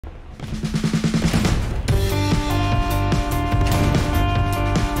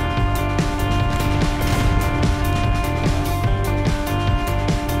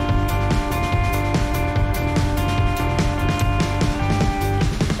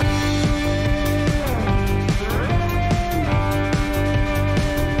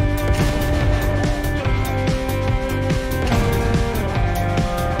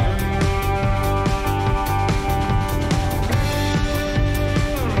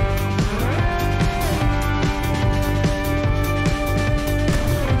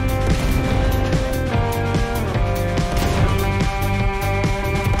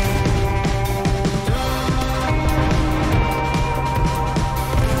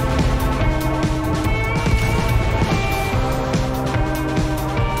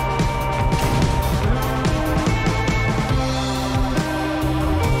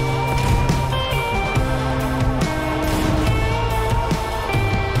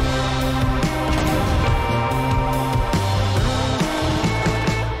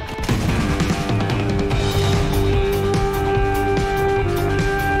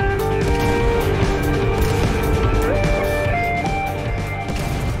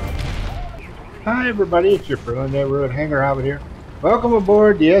Hi everybody, it's your friendly neighborhood hanger hobbit here. Welcome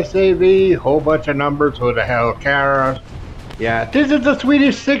aboard the SAV, whole bunch of numbers, who the hell cares? Yeah, this is the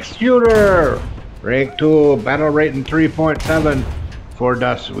Swedish 6-shooter! Rank 2, battle rating 3.7 for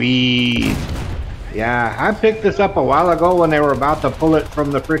the Swedes. Yeah, I picked this up a while ago when they were about to pull it from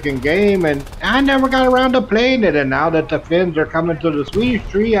the freaking game, and I never got around to playing it, and now that the Finns are coming to the Swedish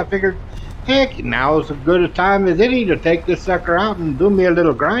tree, I figured, heck, now is as good a time as any to take this sucker out and do me a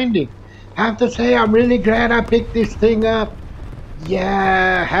little grinding. I have to say, I'm really glad I picked this thing up.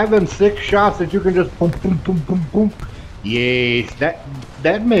 Yeah, having 6 shots that you can just boom, boom, boom, boom, boom. Yes,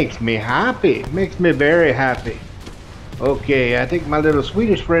 that makes me happy. Makes me very happy. Okay, I think my little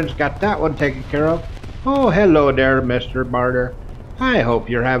Swedish friends got that one taken care of. Oh, hello there, Mr. Pardner. I hope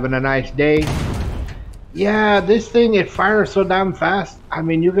you're having a nice day. Yeah, this thing, it fires so damn fast. I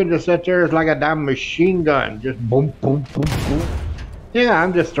mean, you can just sit there, it's like a damn machine gun. Just boom, boom, boom, boom. Yeah,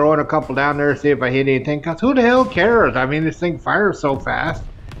 I'm just throwing a couple down there to see if I hit anything, because who the hell cares? I mean, this thing fires so fast.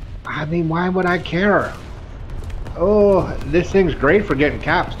 I mean, why would I care? Oh, this thing's great for getting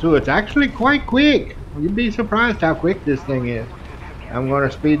caps, too. It's actually quite quick. You'd be surprised how quick this thing is. I'm going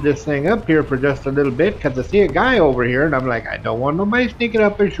to speed this thing up here for just a little bit, because I see a guy over here, and I'm like, I don't want nobody sneaking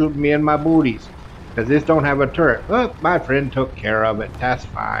up and shooting me in my booties, because this don't have a turret. Oh, my friend took care of it. That's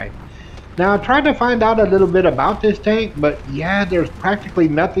fine. Now, I tried to find out a little bit about this tank, but yeah, there's practically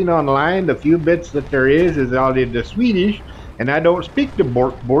nothing online. The few bits that there is all in the Swedish, and I don't speak the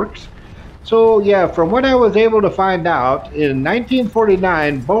Borks. So yeah, from what I was able to find out, in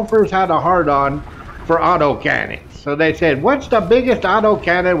 1949, Bofors had a hard-on for auto cannons. So they said, what's the biggest auto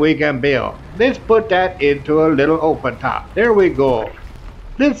cannon we can build? Let's put that into a little open top. There we go.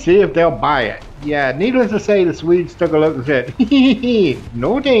 Let's see if they'll buy it. Yeah, needless to say, the Swedes took a look and said,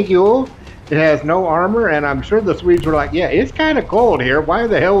 no thank you. It has no armor, and I'm sure the Swedes were like, yeah, it's kind of cold here. Why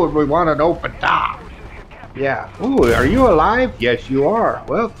the hell would we want an open top? Yeah. Ooh, are you alive? Yes, you are.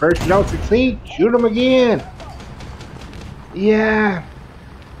 Well, first you don't succeed, shoot them again. Yeah.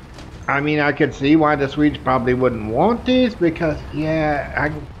 I mean, I could see why the Swedes probably wouldn't want this, because, yeah,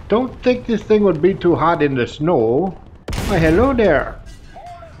 I don't think this thing would be too hot in the snow. Why, hello there.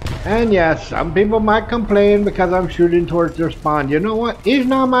 And yes, some people might complain because I'm shooting towards their spawn. You know what? It's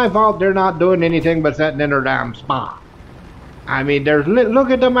not my fault they're not doing anything but sitting in their damn spawn. I mean,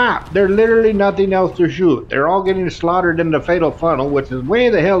 look at the map. There's literally nothing else to shoot. They're all getting slaughtered in the fatal funnel, which is way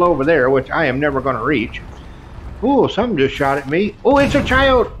the hell over there, which I am never going to reach. Ooh, something just shot at me. Oh, it's a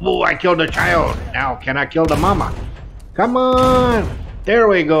child. Oh, I killed a child. Now, can I kill the mama? Come on. There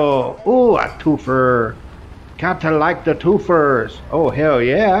we go. Ooh, a twofer. Got to like the twofers. Oh, hell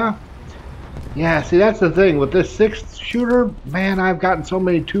yeah. Yeah, see, that's the thing. With this 6th shooter, man, I've gotten so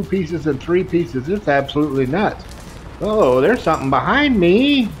many 2 pieces and 3 pieces. It's absolutely nuts. Oh, there's something behind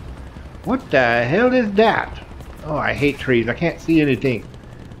me. What the hell is that? Oh, I hate trees. I can't see anything.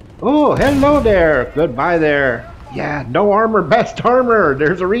 Oh, hello there. Goodbye there. Yeah, no armor, best armor.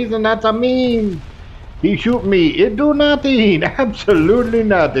 There's a reason that's a meme. He shoot me. It do nothing. Absolutely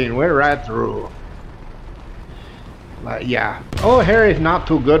nothing. Went right through. Yeah. Oh, Harry's not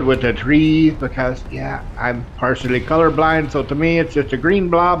too good with the trees because, yeah, I'm partially colorblind, so to me it's just a green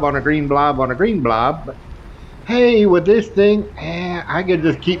blob on a green blob on a green blob. But hey, with this thing, I can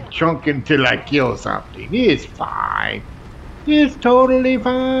just keep chunking till I kill something. It's fine. It's totally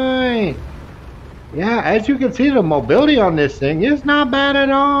fine. Yeah, as you can see, the mobility on this thing is not bad at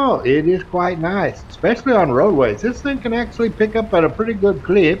all. It is quite nice, especially on roadways. This thing can actually pick up at a pretty good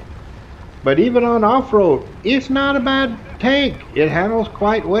clip. But even on off-road, it's not a bad tank. It handles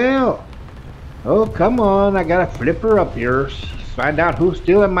quite well. Oh, come on. I got a flipper up here. Find out who's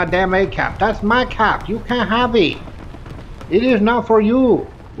stealing my damn A-cap. That's my cap. You can't have it. It is not for you.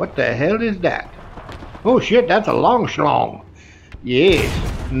 What the hell is that? Oh, shit. That's a long schlong.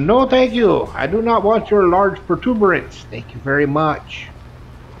 Yes. No, thank you. I do not want your large protuberance. Thank you very much.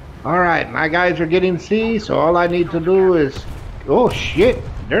 All right. My guys are getting C, so all I need to do is... Oh, shit.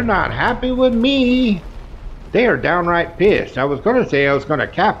 They're not happy with me. They are downright pissed. I was going to say I was going to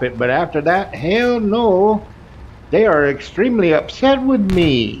cap it, but after that, hell no. They are extremely upset with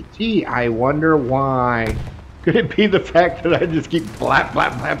me. Gee, I wonder why. Could it be the fact that I just keep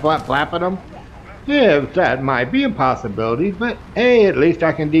flapping them? Yeah, that might be a possibility, but hey, at least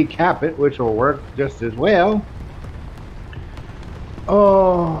I can decap it, which will work just as well.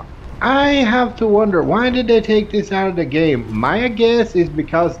 Oh, I have to wonder, why did they take this out of the game? My guess is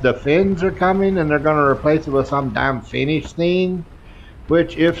because the Finns are coming and they're going to replace it with some damn Finnish thing.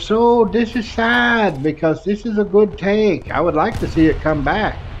 Which, if so, this is sad because this is a good tank. I would like to see it come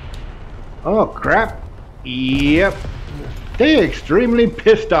back. Oh, crap. Yep. They're extremely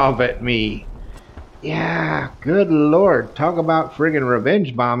pissed off at me. Yeah, good lord. Talk about friggin'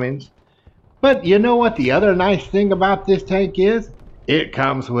 revenge bombings. But you know what the other nice thing about this tank is? It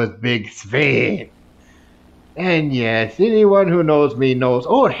comes with Big Sven. And yes, anyone who knows me knows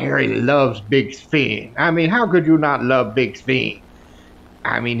old Harry loves Big Sven. I mean, how could you not love Big Sven?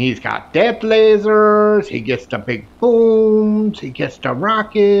 I mean, he's got death lasers, he gets the big booms, he gets the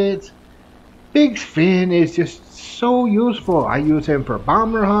rockets. Big Sven is just so useful. I use him for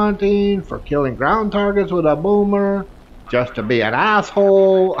bomber hunting, for killing ground targets with a boomer, just to be an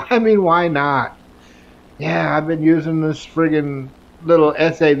asshole. I mean, why not? Yeah, I've been using this friggin' little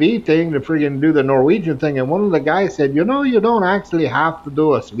SAV thing to friggin' do the Norwegian thing, and one of the guys said, you know, you don't actually have to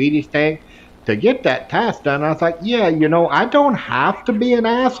do a Swedish tank to get that task done. I was like, yeah, you know, I don't have to be an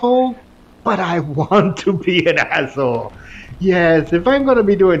asshole, but I want to be an asshole. Yes, if I'm going to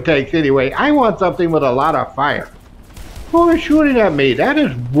be doing tanks anyway, I want something with a lot of fire. Who is shooting at me? That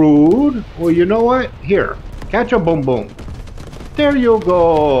is rude. Well, you know what? Here, catch a boom boom. There you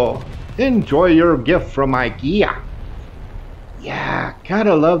go. Enjoy your gift from IKEA. Yeah,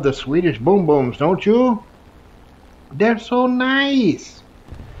 gotta love the Swedish boom booms, don't you? They're so nice.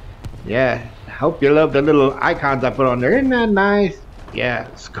 Yeah, hope you love the little icons I put on there. Isn't that nice? Yeah,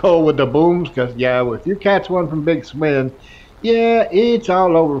 let's go with the booms, because, yeah, if you catch one from Big Sven, yeah, it's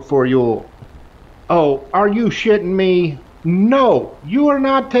all over for you. Oh, are you shitting me? No, you are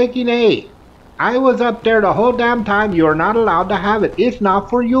not taking A. I was up there the whole damn time. You are not allowed to have it. It's not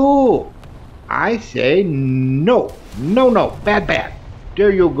for you. I say no. No, no. Bad, bad.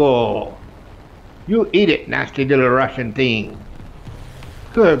 There you go. You eat it, nasty little Russian thing.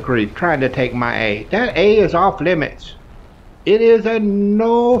 Good grief, trying to take my A. That A is off limits. It is a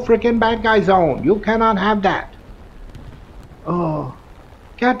no freaking bad guy zone. You cannot have that. Oh,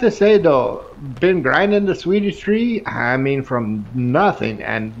 got to say though, been grinding the Swedish tree, I mean from nothing,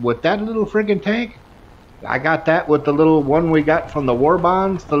 and with that little friggin' tank, I got that with the little one we got from the war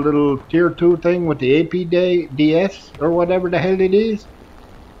bonds, the little tier 2 thing with the DS or whatever the hell it is.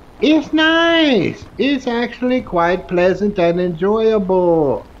 It's nice. It's actually quite pleasant and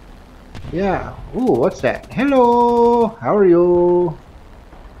enjoyable. Yeah. Ooh, what's that? Hello. How are you?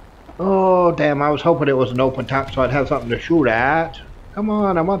 Oh, damn. I was hoping it was an open top so I'd have something to shoot at. Come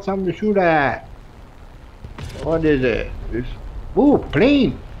on, I want something to shoot at. What is it? Ooh,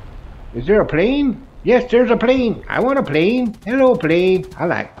 plane. Is there a plane? Yes, there's a plane. I want a plane. Hello, plane. I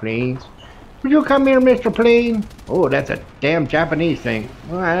like planes. Would you come here, Mr. Plane? Oh, that's a damn Japanese thing.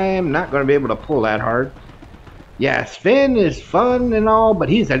 Well, I am not going to be able to pull that hard. Yeah, Sven is fun and all, but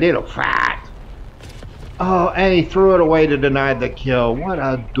he's a little fat. Oh, and he threw it away to deny the kill. What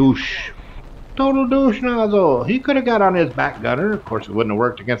a douche. Total douche nozzle. He could have got on his back gunner. Of course, it wouldn't have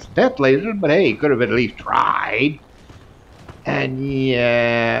worked against the death laser, but hey, he could have at least tried. And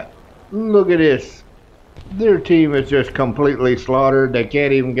yeah, look at this. Their team is just completely slaughtered. They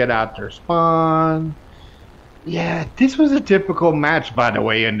can't even get out their spawn. Yeah, this was a typical match, by the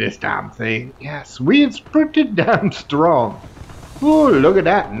way, in this damn thing. Yeah, Swede's pretty damn strong. Ooh, look at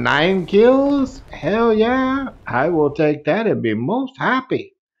that. 9 kills? Hell yeah. I will take that and be most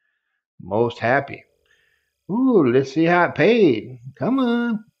happy. Most happy. Ooh, let's see how it paid. Come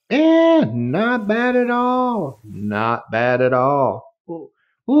on. Eh, not bad at all. Not bad at all.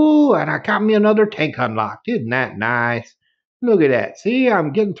 Ooh, and I got me another tank unlocked. Isn't that nice? Look at that. See,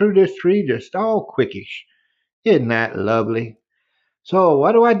 I'm getting through this tree just all quickish. Isn't that lovely? So,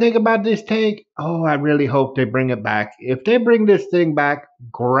 what do I think about this tank? Oh, I really hope they bring it back. If they bring this thing back,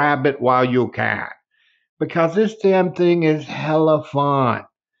 grab it while you can. Because this damn thing is hella fun.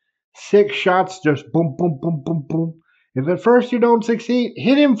 6 shots, just boom, boom, boom, boom, boom. If at first you don't succeed,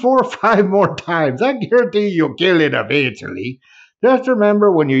 hit him 4 or 5 more times. I guarantee you'll kill it eventually. Just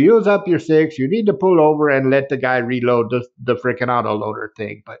remember, when you use up your 6, you need to pull over and let the guy reload the freaking autoloader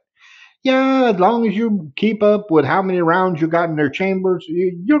thing. But yeah, as long as you keep up with how many rounds you got in their chambers,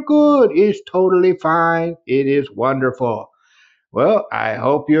 you're good. It's totally fine. It is wonderful. Well, I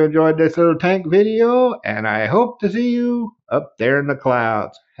hope you enjoyed this little tank video, and I hope to see you up there in the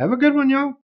clouds. Have a good one, y'all.